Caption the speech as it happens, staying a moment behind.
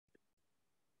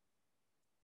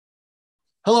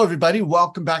Hello, everybody.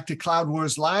 Welcome back to Cloud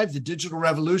Wars Live. The digital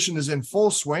revolution is in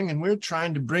full swing, and we're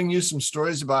trying to bring you some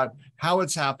stories about how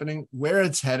it's happening, where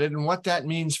it's headed, and what that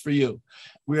means for you.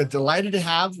 We are delighted to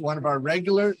have one of our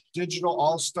regular digital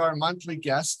all-star monthly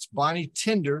guests, Bonnie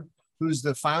Tinder, who's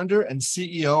the founder and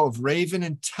CEO of Raven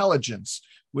Intelligence,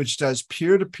 which does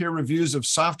peer-to-peer reviews of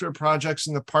software projects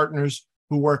and the partners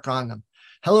who work on them.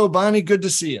 Hello, Bonnie. Good to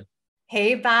see you.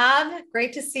 Hey, Bob.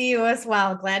 Great to see you as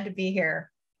well. Glad to be here.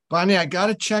 Bonnie, I got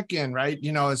to check in, right?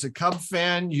 You know, as a Cub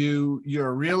fan, you're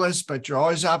a realist, but you're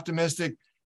always optimistic.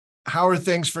 How are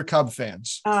things for Cub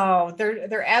fans? Oh,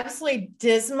 they're absolutely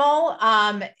dismal,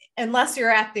 unless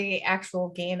you're at the actual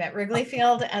game at Wrigley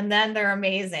Field, and then they're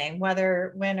amazing,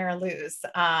 whether win or lose.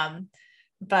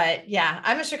 But yeah,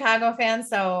 I'm a Chicago fan,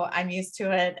 so I'm used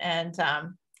to it, and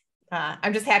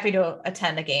I'm just happy to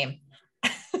attend a game.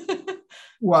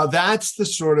 Well, that's the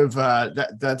sort of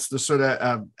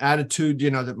attitude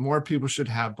that more people should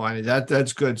have, Bonnie.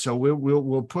 That's good. So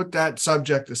we'll put that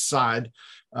subject aside.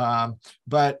 And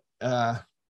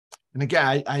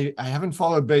again, I haven't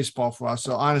followed baseball for a while,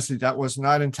 so honestly, that was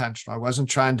not intentional. I wasn't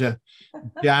trying to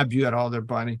jab you at all there,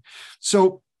 Bonnie.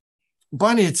 So,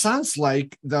 Bonnie, it sounds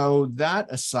like, though,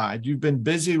 that aside, you've been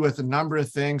busy with a number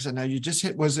of things, and now you just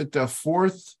hit, was it the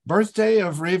 4th birthday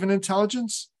of Raven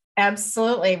Intelligence?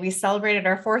 Absolutely. We celebrated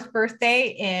our 4th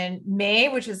birthday in May,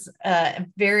 which is a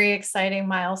very exciting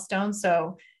milestone.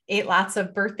 So ate lots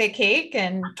of birthday cake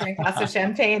and drank lots of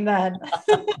champagne then.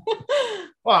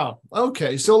 Wow.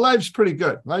 Okay. So life's pretty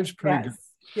good. Life's pretty good.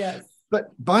 Yes. But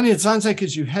Bonnie, it sounds like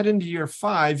as you head into year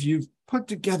 5, you've put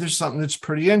together something that's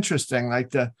pretty interesting,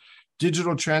 like the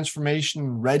digital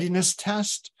transformation readiness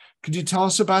test. Could you tell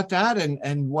us about that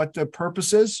and what the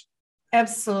purpose is?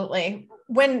 Absolutely.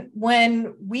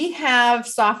 When we have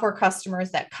software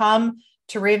customers that come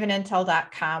to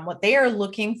ravenintel.com, what they are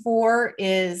looking for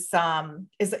is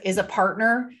a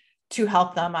partner to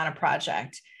help them on a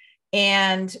project.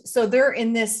 And so they're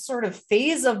in this sort of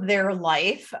phase of their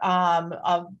life,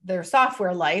 of their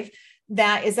software life,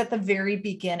 that is at the very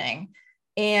beginning.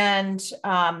 And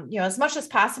as much as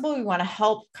possible, we want to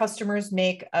help customers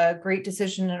make a great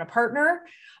decision in a partner.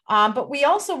 But we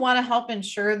also want to help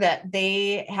ensure that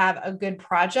they have a good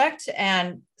project.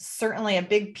 And certainly a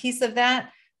big piece of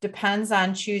that depends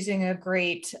on choosing a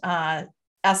great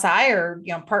SI or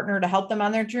partner to help them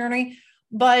on their journey.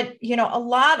 But a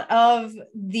lot of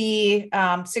the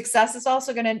success is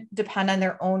also going to depend on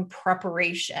their own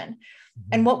preparation. Mm-hmm.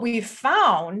 And what we've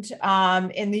found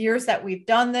in the years that we've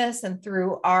done this and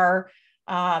through our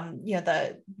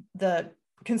the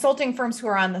consulting firms who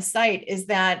are on the site is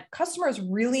that customers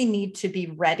really need to be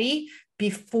ready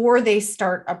before they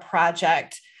start a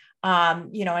project,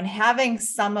 and having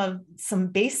some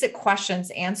basic questions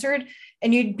answered.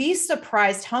 And you'd be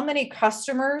surprised how many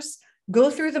customers go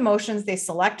through the motions. They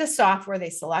select a software, they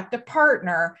select a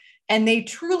partner, and they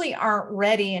truly aren't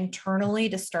ready internally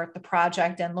to start the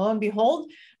project. And lo and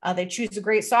behold, they choose a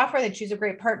great software, they choose a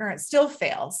great partner, it still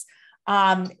fails.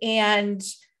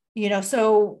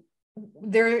 So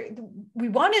we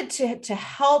wanted to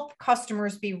help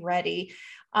customers be ready.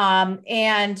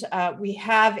 We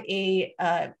have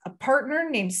a partner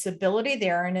named Civility.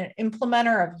 They're an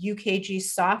implementer of UKG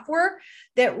software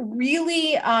that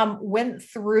really went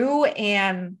through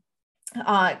and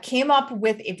came up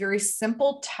with a very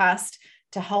simple test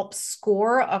to help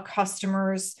score a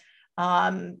customer's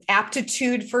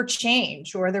aptitude for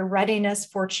change or their readiness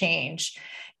for change.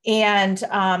 And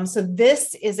so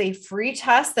this is a free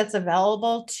test that's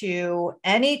available to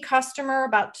any customer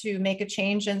about to make a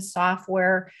change in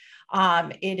software.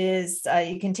 It is,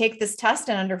 you can take this test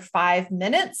in under 5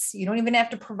 minutes. You don't even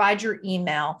have to provide your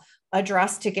email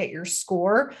address to get your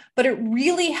score, but it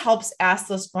really helps ask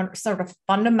those sort of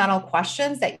fundamental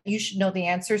questions that you should know the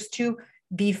answers to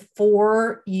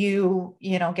before you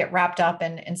get wrapped up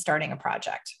in starting a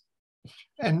project.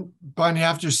 And Bonnie,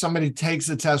 after somebody takes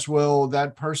the test, will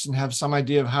that person have some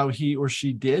idea of how he or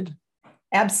she did?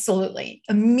 Absolutely.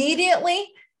 Immediately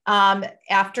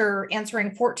after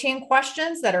answering 14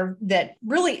 questions that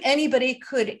really anybody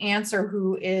could answer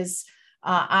who is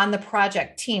on the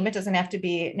project team. It doesn't have to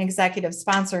be an executive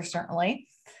sponsor, certainly.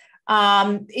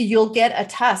 You'll get a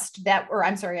test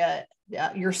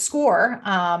your score,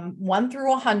 1 through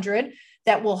 100,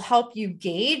 that will help you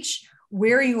gauge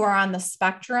where you are on the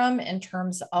spectrum in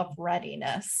terms of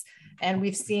readiness. And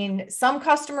we've seen some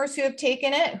customers who have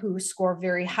taken it who score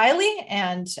very highly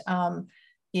and,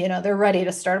 they're ready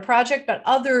to start a project, but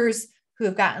others who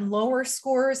have gotten lower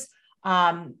scores,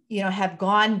 have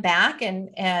gone back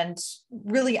and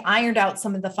really ironed out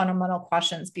some of the fundamental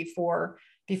questions before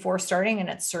starting, and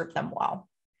it served them well.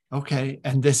 Okay.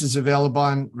 And this is available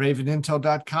on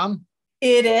ravenintel.com?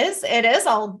 It is. It is.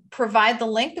 I'll provide the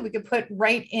link that we could put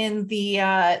right in the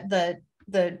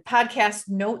podcast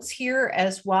notes here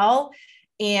as well.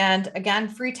 And again,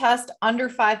 free test, under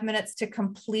 5 minutes to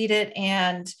complete it.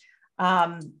 And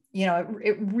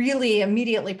it really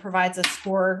immediately provides a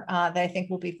score that I think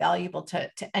will be valuable to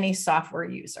any software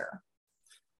user.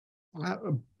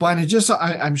 Bonnie,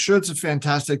 I'm sure it's a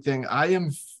fantastic thing.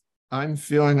 I'm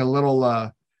feeling a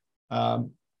little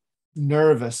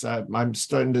nervous. I'm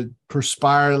starting to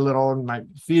perspire a little, and my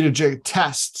feet are jiggling.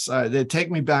 Tests. They take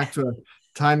me back to a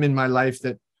time in my life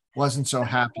that wasn't so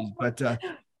happy. But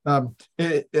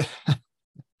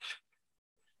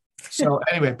so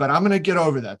anyway, but I'm going to get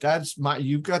over that.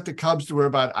 You've got the Cubs to worry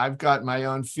about. I've got my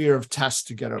own fear of tests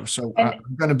to get over. So I'm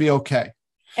going to be okay.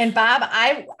 And Bob,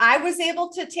 I was able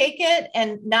to take it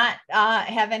and not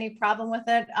have any problem with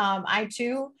it. I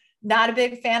too, not a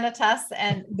big fan of tests,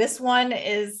 and this one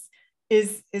is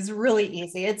really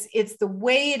easy. It's the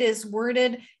way it is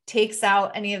worded, takes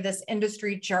out any of this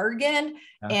industry jargon,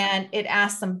 and it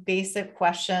asks some basic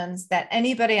questions that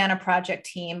anybody on a project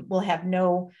team will have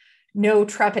no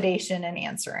trepidation in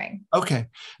answering. Okay,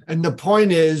 and the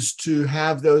point is to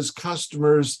have those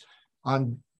customers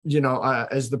on,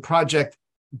 as the project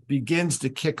begins to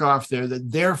kick off there, that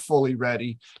they're fully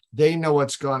ready. They know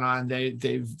what's going on.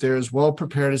 They're as well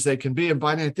prepared as they can be. And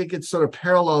Bonnie, I think it sort of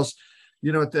parallels,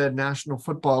 at the National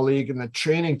Football League and the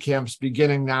training camps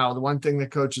beginning now. The one thing the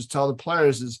coaches tell the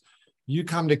players is, you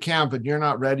come to camp and you're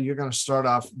not ready, you're going to start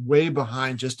off way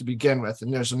behind just to begin with.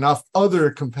 And there's enough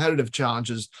other competitive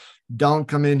challenges. Don't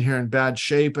come in here in bad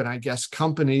shape. And I guess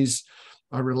companies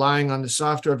are relying on the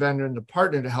software vendor and the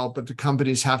partner to help, but the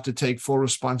companies have to take full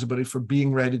responsibility for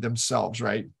being ready themselves,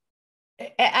 right?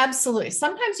 Absolutely.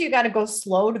 Sometimes you got to go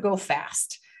slow to go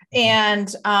fast.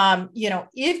 And,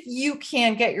 if you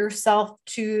can get yourself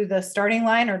to the starting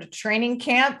line or to training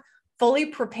camp fully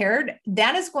prepared,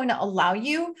 that is going to allow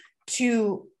you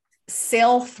to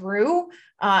sail through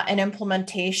an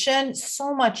implementation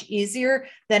so much easier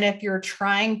than if you're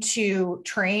trying to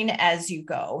train as you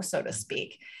go, so to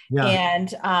speak. Yeah.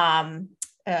 And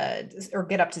or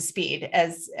get up to speed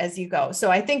as you go.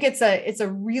 So I think it's a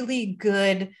really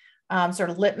good sort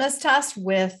of litmus test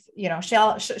with,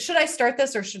 should I start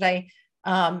this, or should I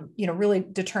really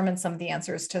determine some of the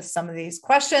answers to some of these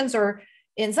questions? Or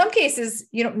in some cases,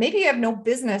 maybe you have no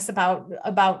business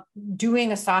about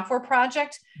doing a software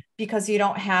project because you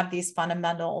don't have these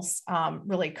fundamentals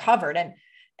really covered.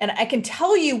 And I can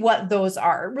tell you what those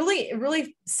are. It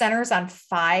really centers on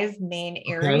 5 main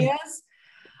areas.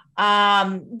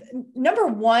 Number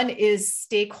 1 is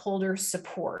stakeholder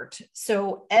support.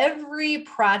 So every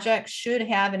project should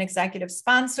have an executive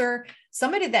sponsor,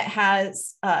 somebody that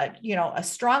has, a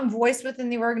strong voice within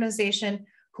the organization,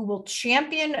 who will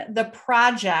champion the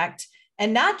project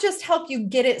and not just help you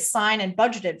get it signed and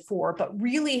budgeted for, but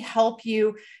really help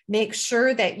you make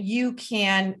sure that you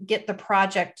can get the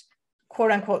project,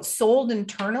 quote unquote, sold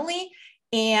internally.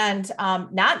 And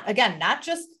not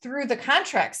just through the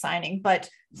contract signing, but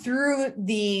through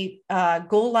the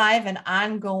go live and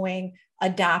ongoing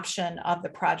adoption of the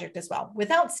project as well.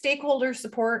 Without stakeholder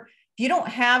support, if you don't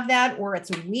have that, or it's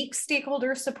weak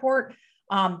stakeholder support,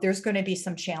 there's going to be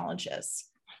some challenges.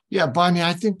 Yeah, Bonnie,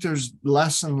 I think there's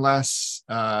less and less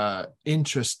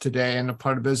interest today in a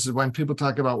part of business when people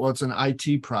talk about, well, it's an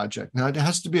IT project. Now, it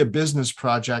has to be a business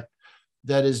project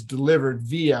that is delivered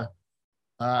via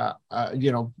the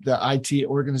IT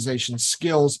organization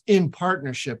skills in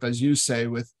partnership, as you say,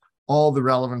 with all the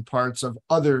relevant parts of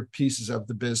other pieces of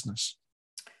the business.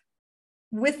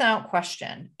 Without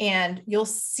question. And you'll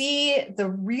see the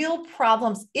real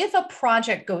problems if a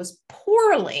project goes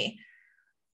poorly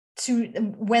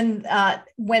when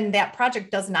that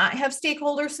project does not have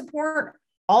stakeholder support.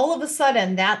 All of a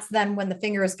sudden, that's then when the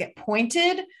fingers get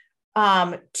pointed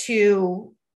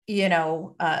to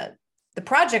the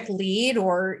project lead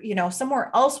or,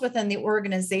 somewhere else within the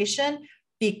organization,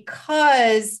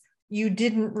 because you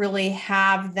didn't really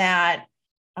have that,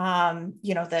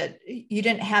 that you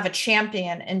didn't have a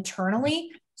champion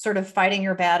internally sort of fighting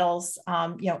your battles,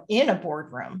 in a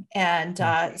boardroom. And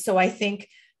so I think,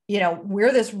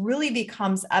 where this really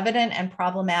becomes evident and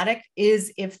problematic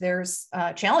is if there's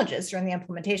challenges during the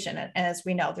implementation. And as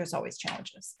we know, there's always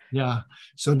challenges. Yeah.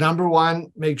 So number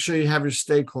 1, make sure you have your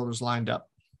stakeholders lined up.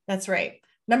 That's right.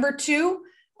 Number 2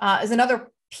 is another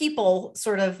people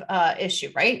sort of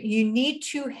issue, right? You need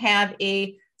to have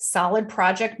a solid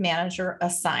project manager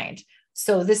assigned.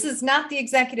 So this is not the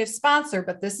executive sponsor,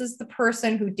 but this is the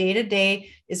person who day to day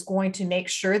is going to make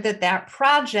sure that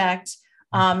project,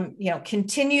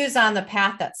 continues on the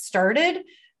path that started,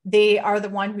 They are the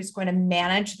one who's going to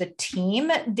manage the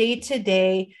team day to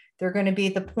day. They're going to be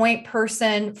the point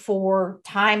person for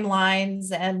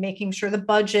timelines and making sure the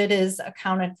budget is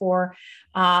accounted for.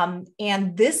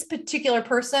 And this particular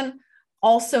person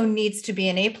also needs to be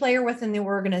an A player within the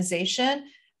organization.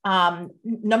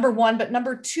 Number one, but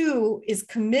number two is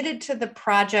committed to the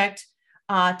project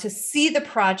to see the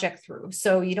project through.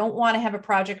 So you don't want to have a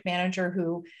project manager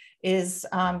who is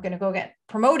going to go get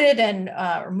promoted and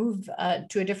or move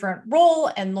to a different role,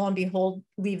 and lo and behold,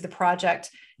 leave the project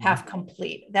half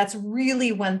complete. That's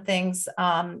really when things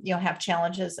have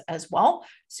challenges as well.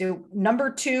 So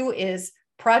number two is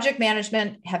project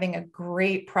management, having a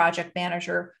great project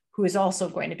manager who is also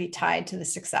going to be tied to the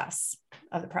success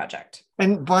of the project.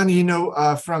 And Bonnie,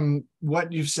 from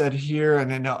what you've said here,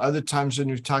 and I know other times when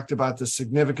you've talked about the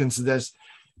significance of this,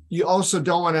 you also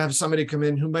don't want to have somebody come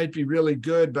in who might be really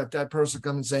good, but that person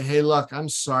come and say, hey, look, I'm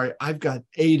sorry, I've got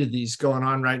 8 of these going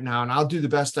on right now, and I'll do the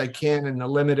best I can in the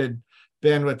limited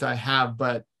bandwidth I have,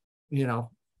 but,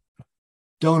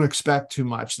 don't expect too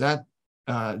much. That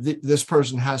this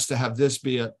person has to have this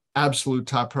be an absolute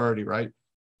top priority, right?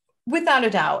 Without a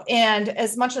doubt. And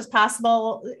as much as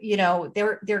possible,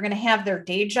 they're going to have their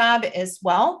day job as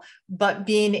well, but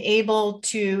being able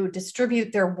to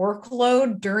distribute their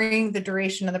workload during the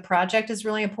duration of the project is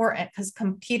really important, because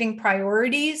competing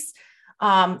priorities,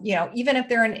 even if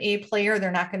they're an A player, they're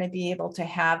not going to be able to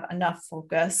have enough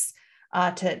focus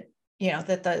that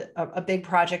a big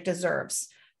project deserves.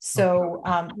 So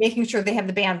making sure they have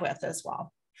the bandwidth as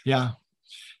well. Yeah.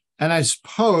 And I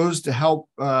suppose to help,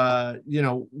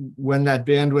 when that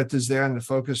bandwidth is there and the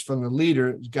focus from the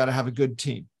leader, you've got to have a good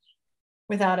team.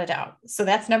 Without a doubt. So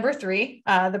that's number 3.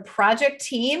 The project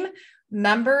team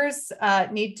members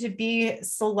need to be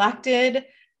selected,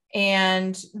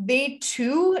 and they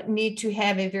too need to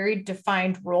have a very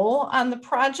defined role on the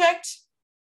project.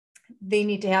 They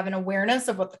need to have an awareness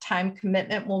of what the time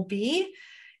commitment will be,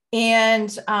 and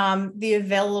the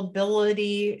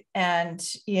availability, and,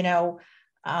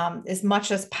 as much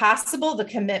as possible, the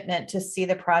commitment to see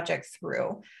the project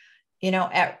through.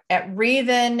 At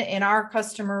Raven, in our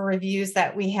customer reviews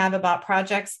that we have about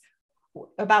projects,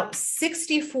 about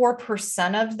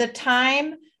 64% of the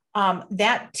time,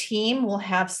 that team will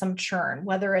have some churn,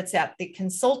 whether it's at the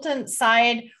consultant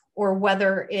side or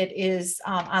whether it is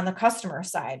on the customer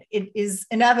side. It is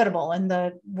inevitable in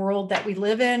the world that we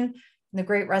live in the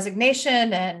Great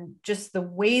Resignation, and just the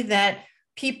way that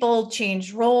people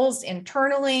change roles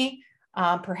internally.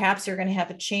 Perhaps you're going to have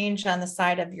a change on the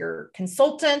side of your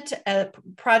consultant,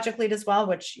 project lead as well,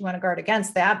 which you want to guard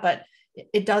against that, but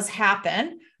it does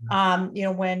happen,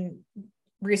 when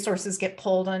resources get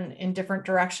pulled in different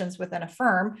directions within a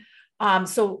firm.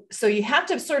 So you have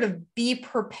to sort of be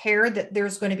prepared that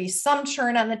there's going to be some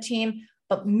churn on the team,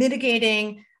 but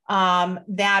mitigating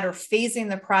that or phasing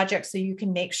the project so you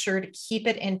can make sure to keep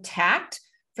it intact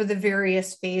for the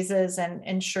various phases and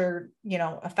ensure,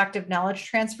 effective knowledge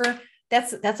transfer.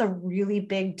 That's a really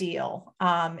big deal.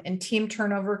 And team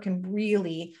turnover can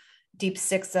really deep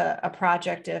six a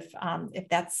project if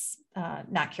that's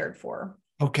not cared for.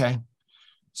 Okay.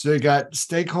 So you got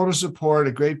stakeholder support,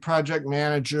 a great project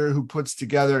manager who puts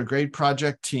together a great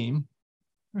project team.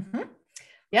 Mm-hmm.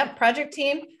 Yep. Project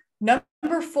team.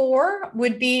 Number 4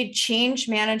 would be change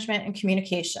management and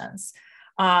communications.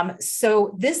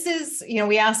 So this is,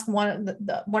 we ask one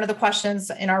of the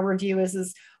questions in our review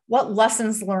is what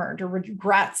lessons learned or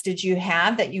regrets did you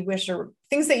have that you wish, or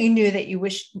things that you knew that you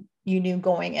wish you knew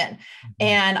going in? Mm-hmm.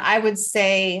 And I would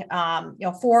say,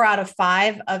 4 out of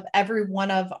 5 of every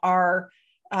one of our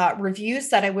reviews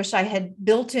said, I wish I had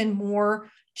built in more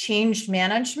change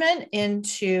management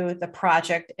into the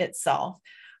project itself.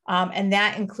 And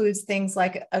that includes things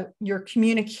like your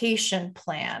communication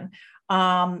plan,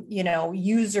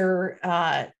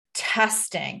 user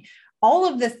testing, all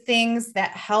of the things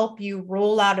that help you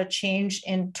roll out a change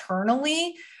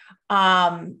internally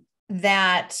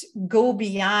that go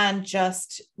beyond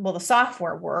just, the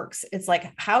software works. It's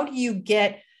like, how do you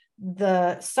get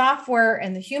the software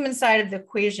and the human side of the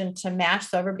equation to match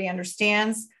so everybody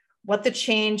understands what the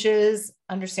change is,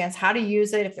 understands how to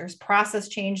use it, if there's process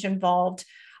change involved.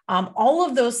 All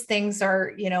of those things are,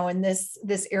 in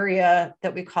this area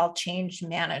that we call change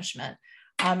management.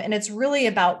 And it's really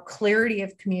about clarity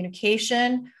of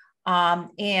communication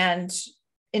and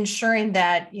ensuring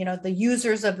that, the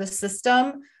users of the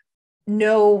system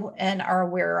know and are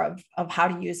aware of how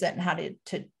to use it and how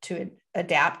to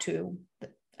adapt to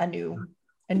a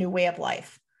new way of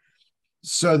life.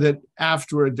 So that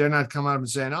afterward, they're not coming up and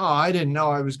saying, oh, I didn't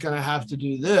know I was going to have to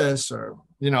do this, or,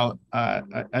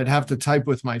 I'd have to type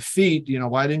with my feet.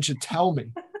 Why didn't you tell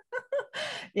me?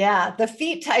 Yeah, the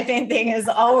feet typing thing is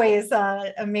always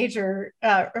a major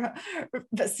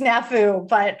snafu,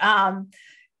 but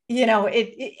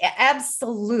it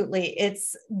absolutely,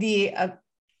 it's the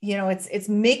it's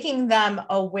making them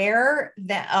aware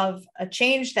that of a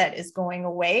change that is going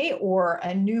away or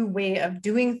a new way of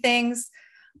doing things.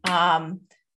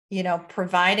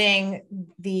 Providing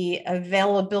the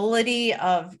availability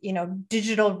of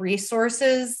digital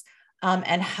resources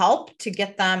and help to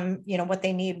get them what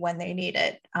they need when they need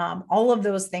it. All of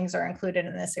those things are included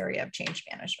in this area of change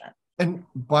management. And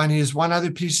Bonnie, is one other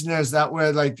piece in there, is that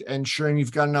where like ensuring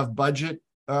you've got enough budget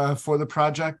for the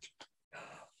project?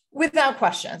 Without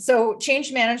question. So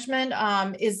change management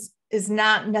is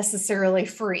not necessarily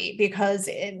free because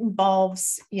it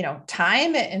involves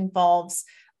time. It involves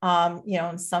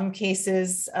in some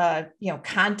cases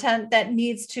content that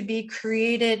needs to be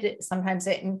created. Sometimes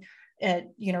it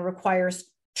requires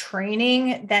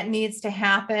training that needs to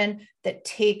happen, that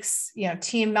takes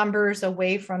team members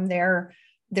away from their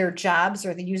jobs,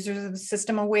 or the users of the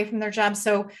system away from their jobs.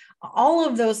 So all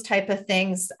of those type of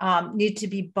things need to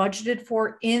be budgeted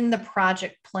for in the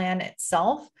project plan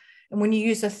itself. And when you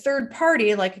use a third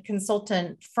party, like a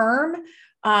consultant firm,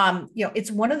 it's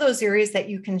one of those areas that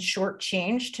you can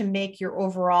shortchange to make your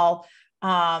overall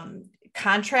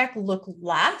contract look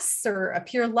less or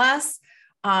appear less.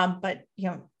 But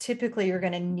typically you're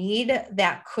going to need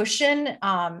that cushion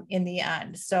in the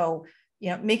end. So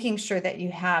making sure that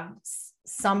you have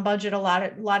some budget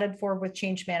allotted for with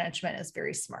change management is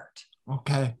very smart.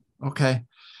 Okay.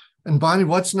 And Bonnie,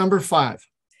 what's number 5?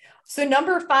 So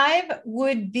number 5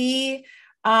 would be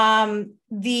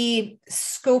the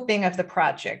scoping of the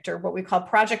project, or what we call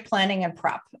project planning and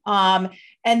prep.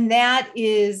 And that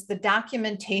is the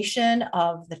documentation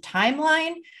of the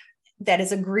timeline that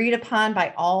is agreed upon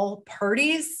by all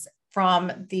parties,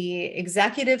 from the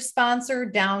executive sponsor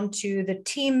down to the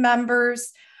team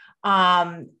members.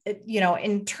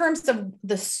 In terms of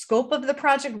the scope of the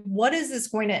project, what is this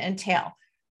going to entail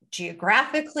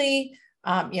geographically?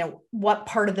 What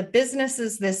part of the business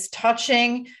is this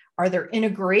touching? Are there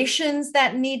integrations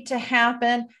that need to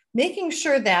happen? Making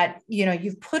sure that,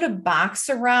 you've put a box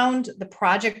around the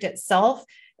project itself,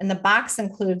 and the box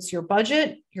includes your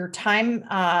budget, your time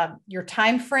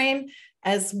frame,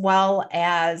 as well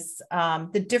as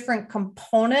the different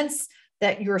components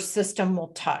that your system will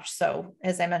touch. So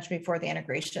as I mentioned before, the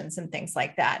integrations and things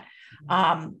like that.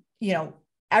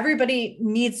 Everybody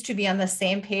needs to be on the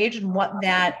same page and what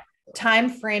that time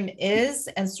frame is,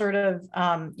 and sort of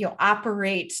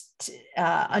operate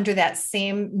under that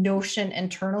same notion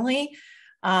internally.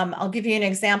 I'll give you an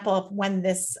example of when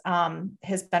this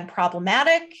has been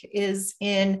problematic, is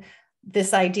in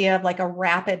this idea of like a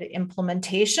rapid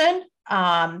implementation,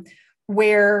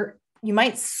 where you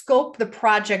might scope the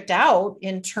project out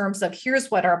in terms of here's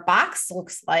what our box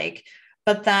looks like.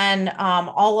 But then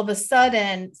all of a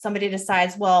sudden somebody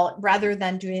decides, well, rather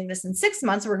than doing this in 6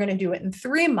 months, we're going to do it in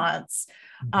 3 months.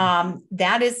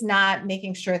 That is not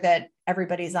making sure that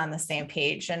everybody's on the same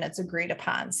page and it's agreed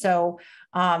upon. So,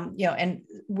 and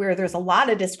where there's a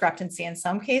lot of discrepancy in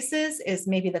some cases is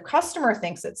maybe the customer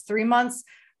thinks it's 3 months,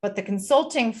 but the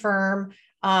consulting firm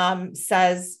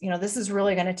says, this is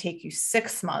really going to take you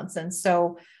 6 months. And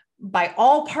so by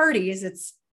all parties,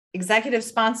 it's executive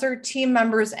sponsor, team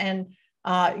members, and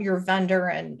your vendor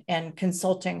and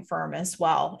consulting firm as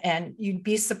well. And you'd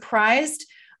be surprised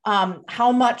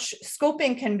how much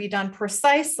scoping can be done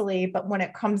precisely, but when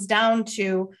it comes down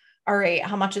to, all right,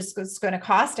 how much is this going to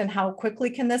cost and how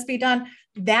quickly can this be done?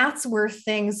 That's where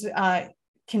things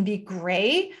can be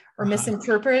gray or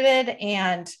misinterpreted.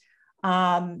 And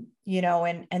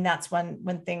and that's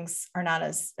when things are not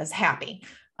as happy,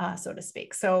 so to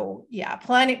speak. So yeah,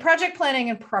 project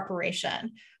planning and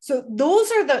preparation. So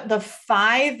those are the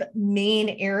 5 main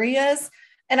areas.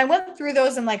 And I went through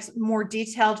those in like more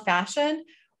detailed fashion,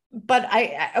 but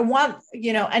I want,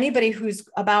 anybody who's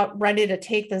about ready to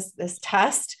take this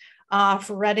test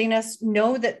for readiness,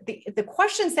 know that the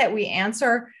questions that we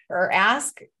answer or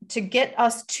ask to get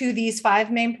us to these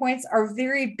 5 main points are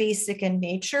very basic in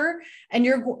nature. And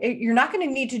you're not going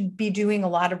to need to be doing a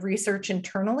lot of research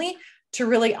internally to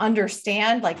really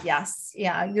understand, like, yes,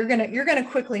 yeah, you're going to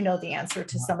quickly know the answer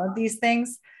to some of these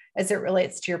things as it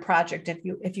relates to your project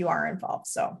if you are involved.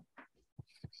 So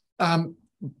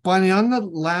Bonnie, on the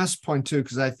last point too,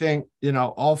 because I think,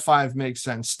 all 5 make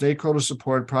sense: stakeholder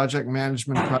support, project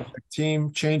management, project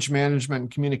team, change management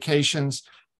and communications,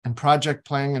 and project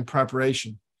planning and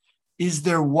preparation. Is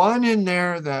there one in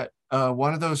there that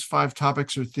one of those 5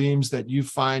 topics or themes that you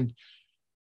find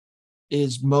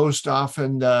is most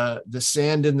often the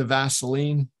sand in the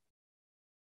Vaseline?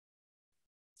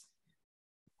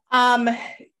 Um,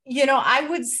 I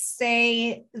would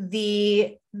say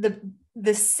the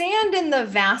sand and the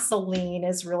Vaseline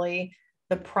is really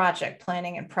the project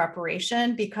planning and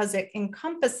preparation, because it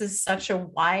encompasses such a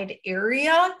wide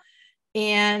area.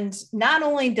 And not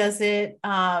only does it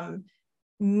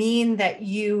mean that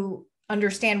you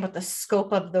understand what the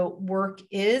scope of the work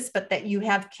is, but that you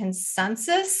have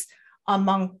consensus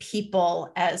among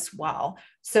people as well.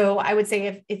 So I would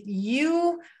say if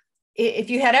you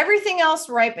had everything else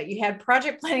right, but you had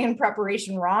project planning and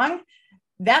preparation wrong,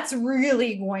 that's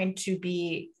really going to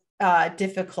be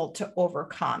difficult to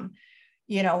overcome.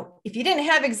 If you didn't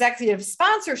have executive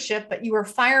sponsorship, but you were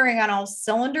firing on all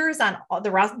cylinders on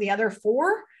the other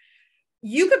four,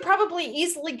 you could probably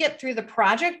easily get through the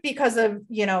project because of,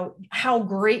 how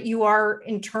great you are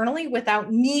internally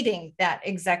without needing that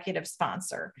executive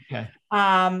sponsor. Okay.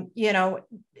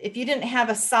 If you didn't have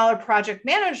a solid project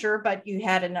manager, but you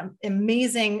had an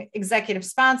amazing executive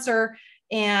sponsor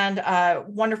and a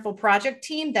wonderful project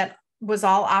team that was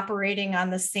all operating on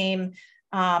the same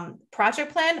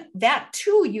project plan, that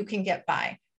too you can get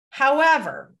by.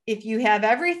 However, if you have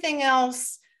everything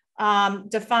else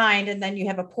defined and then you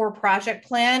have a poor project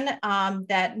plan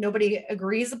that nobody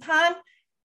agrees upon,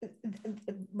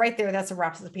 right there, that's a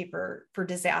recipe for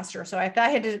disaster. So if I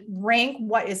had to rank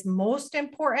what is most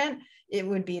important, it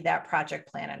would be that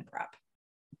project plan and prep.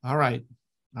 All right.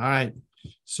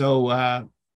 So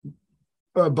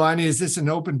Bonnie, is this an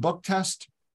open book test?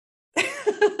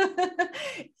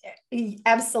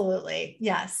 Absolutely.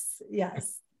 Yes.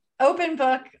 Open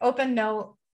book, open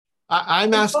note.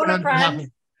 I'm asking on behalf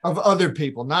of other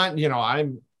people, not, I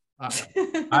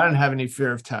don't have any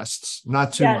fear of tests,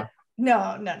 not too much.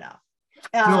 No.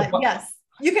 Yes,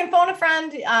 you can phone a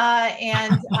friend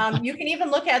and you can even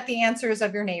look at the answers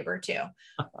of your neighbor too.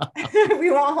 We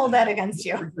won't hold that against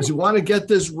you. Because you want to get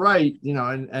this right,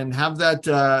 and have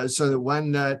that so that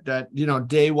when that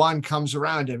day one comes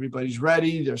around, everybody's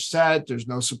ready, they're set, there's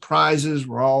no surprises,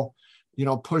 we're all,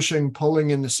 pulling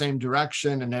in the same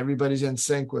direction, and everybody's in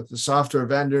sync with the software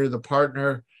vendor, the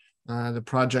partner, the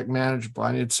project manager.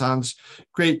 Bonnie, it sounds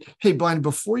great. Hey, Bonnie,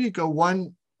 before you go,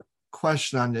 one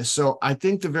question on this. So I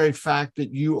think the very fact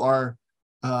that you are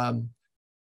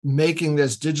making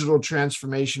this digital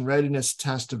transformation readiness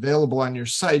test available on your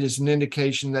site is an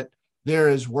indication that there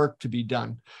is work to be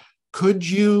done. Could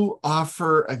you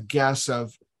offer a guess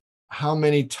of how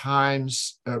many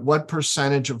times, what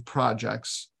percentage of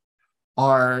projects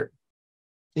are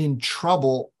in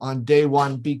trouble on day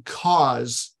one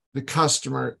because the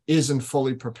customer isn't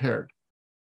fully prepared?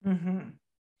 Mm-hmm.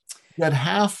 That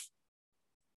half?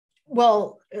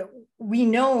 Well, we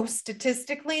know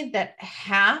statistically that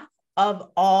half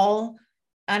of all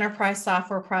enterprise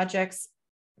software projects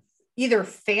either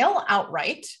fail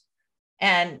outright,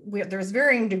 and there's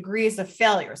varying degrees of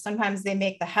failure. Sometimes they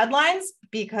make the headlines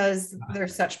because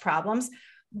there's such problems,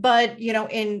 but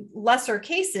in lesser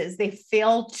cases, they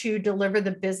fail to deliver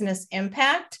the business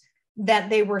impact that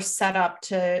they were set up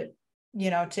to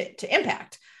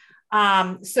impact.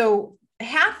 So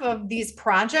half of these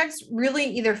projects really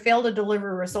either fail to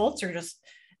deliver results or just,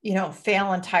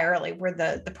 fail entirely, where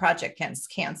the project gets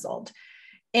canceled.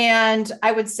 And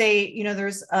I would say,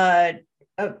 there's a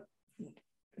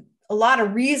lot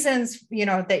of reasons,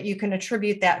 that you can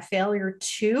attribute that failure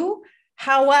to.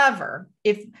 However,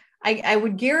 if I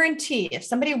would guarantee if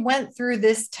somebody went through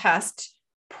this test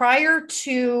prior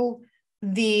to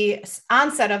the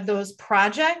onset of those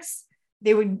projects,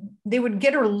 they would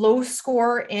get a low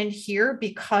score in here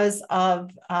because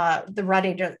of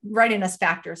the readiness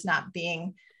factors not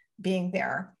being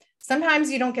there.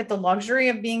 Sometimes you don't get the luxury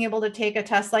of being able to take a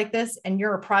test like this, and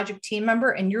you're a project team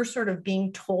member and you're sort of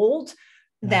being told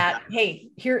that, hey,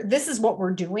 here, this is what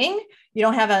we're doing. You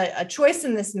don't have a choice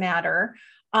in this matter.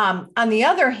 On the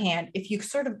other hand, if you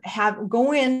sort of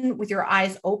go in with your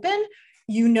eyes open,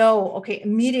 okay,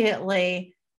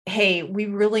 immediately, hey, we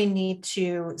really need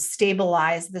to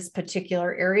stabilize this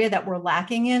particular area that we're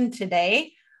lacking in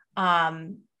today.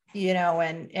 And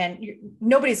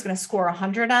nobody's going to score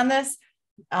 100 on this.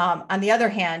 On the other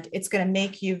hand, it's going to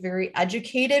make you very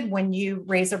educated when you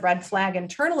raise a red flag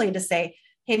internally to say,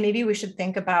 hey, maybe we should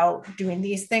think about doing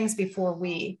these things before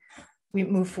we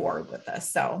move forward with this.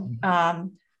 So,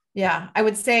 I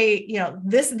would say,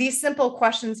 these simple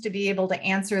questions, to be able to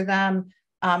answer them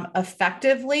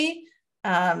effectively,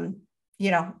 in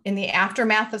the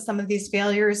aftermath of some of these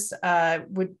failures,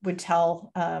 would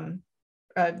tell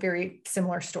a very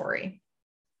similar story.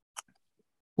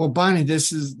 Well, Bonnie,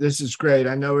 this is great.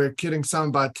 I know we're kidding some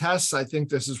about tests. I think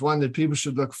this is one that people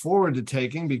should look forward to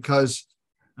taking, because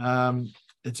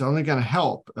it's only going to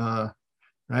help,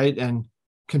 right? And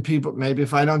can people, maybe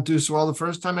if I don't do so well the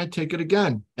first time, I take it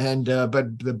again. And,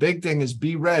 but the big thing is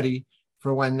be ready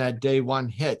for when that day one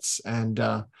hits. And,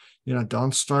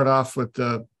 don't start off with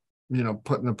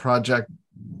putting the project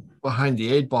behind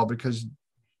the eight ball, because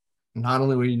not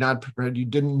only were you not prepared, you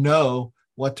didn't know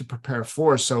what to prepare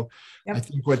for. So Yep. I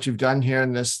think what you've done here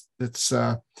in this,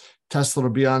 Tesla will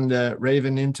be on the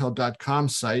ravenintel.com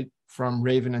site from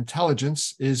Raven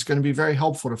Intelligence, is going to be very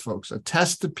helpful to folks. A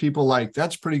test that people like.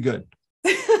 That's pretty good.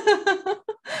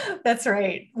 That's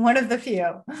right. One of the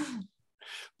few.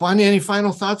 Bonnie, any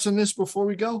final thoughts on this before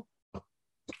we go?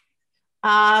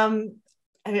 No,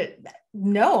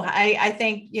 I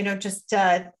think, just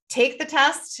take the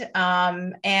test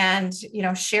and,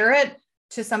 share it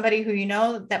to somebody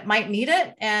who that might need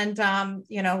it. And,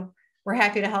 we're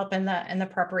happy to help in the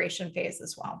preparation phase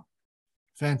as well.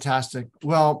 Fantastic.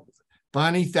 Well,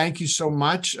 Bonnie, thank you so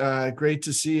much. Great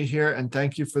to see you here. And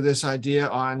thank you for this idea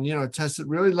on, a test that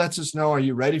really lets us know, are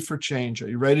you ready for change? Are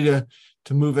you ready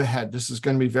to move ahead? This is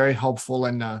going to be very helpful,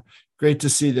 and great to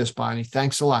see this, Bonnie.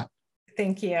 Thanks a lot.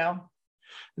 Thank you.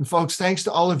 And folks, thanks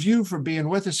to all of you for being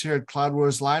with us here at Cloud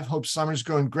Wars Live. Hope summer's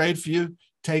going great for you.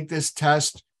 Take this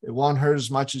test. It won't hurt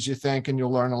as much as you think, and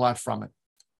you'll learn a lot from it.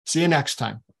 See you next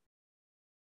time.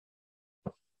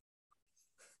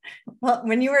 Well,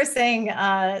 when you were saying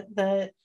the